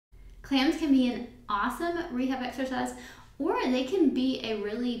Clams can be an awesome rehab exercise, or they can be a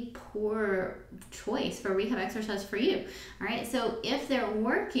really poor choice for rehab exercise for you. All right, so if they're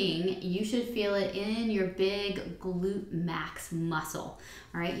working, you should feel it in your big glute max muscle.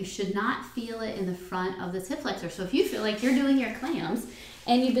 All right, you should not feel it in the front of this hip flexor. So if you feel like you're doing your clams,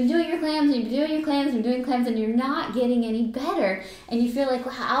 and you've been doing your clams, and you've been doing your clams, and doing clams, and you're not getting any better, and you feel like,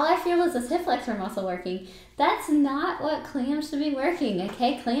 well, all I feel is this hip flexor muscle working, that's not what clams should be working,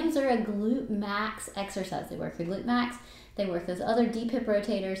 okay? Clams are a glute max exercise. They work your glute max, they work those other deep hip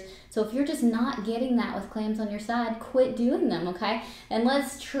rotators. So if you're just not getting that with clams on your side, quit doing them, okay? And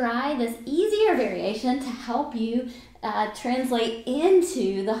let's try this easier variation to help you translate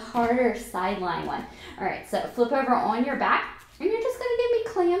into the harder sideline one. All right, so flip over on your back, and you're just gonna give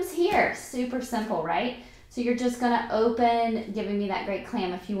me clams here. Super simple, right? So you're just gonna open, giving me that great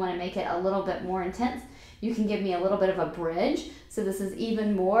clam. If you wanna make it a little bit more intense, you can give me a little bit of a bridge. So this is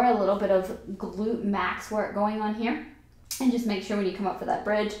even more, a little bit of glute max work going on here. And just make sure when you come up for that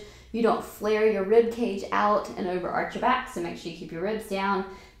bridge, you don't flare your rib cage out and overarch your back. So make sure you keep your ribs down,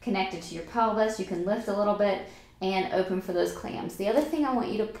 connected to your pelvis. You can lift a little bit and open for those clams. The other thing I want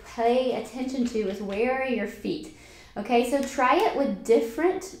you to pay attention to is where are your feet? Okay, so try it with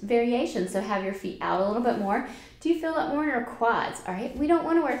different variations. So have your feet out a little bit more. Do you feel that more in your quads? All right, we don't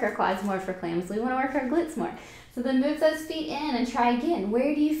want to work our quads more for clams. We want to work our glutes more. So then move those feet in and try again.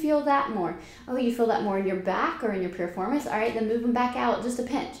 Where do you feel that more? Oh, you feel that more in your back or in your piriformis? All right, then move them back out just a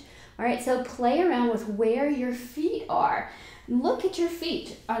pinch. All right, so play around with where your feet are. Look at your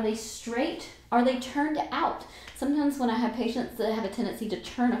feet. Are they straight? Are they turned out? Sometimes when I have patients that have a tendency to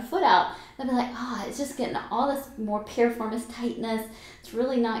turn a foot out, they'll be like, oh, it's just getting all this more piriformis tightness. It's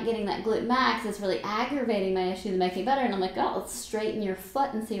really not getting that glute max. It's really aggravating my issue to make it better. And I'm like, oh, let's straighten your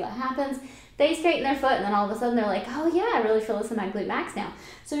foot and see what happens. They straighten their foot, and then all of a sudden they're like, oh yeah, I really feel this in my glute max now.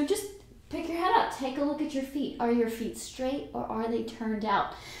 So just pick your head up. Take a look at your feet. Are your feet straight or are they turned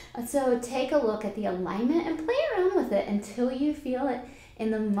out? So take a look at the alignment and play around with it until you feel it in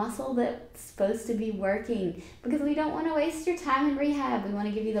the muscle that's supposed to be working, because we don't want to waste your time in rehab. We want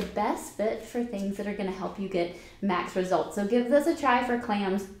to give you the best fit for things that are going to help you get max results. So give this a try for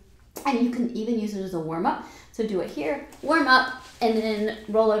clams, and you can even use it as a warm-up. So do it here, warm up, and then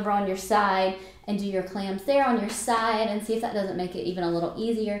roll over on your side and do your clams there on your side, and see if that doesn't make it even a little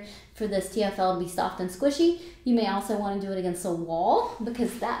easier for this TFL to be soft and squishy. You may also want to do it against a wall,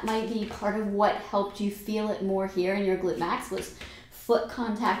 because that might be part of what helped you feel it more here in your glute max was foot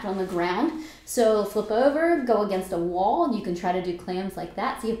contact on the ground. So flip over, go against a wall. You can try to do clams like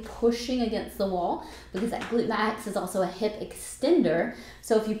that. So you're pushing against the wall, because that glute max is also a hip extender.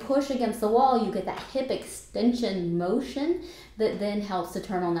 So if you push against the wall, you get that hip extension motion that then helps to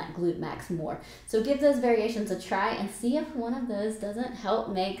turn on that glute max more. So give those variations a try and see if one of those doesn't help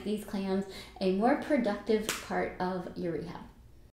make these clams a more productive part of your rehab.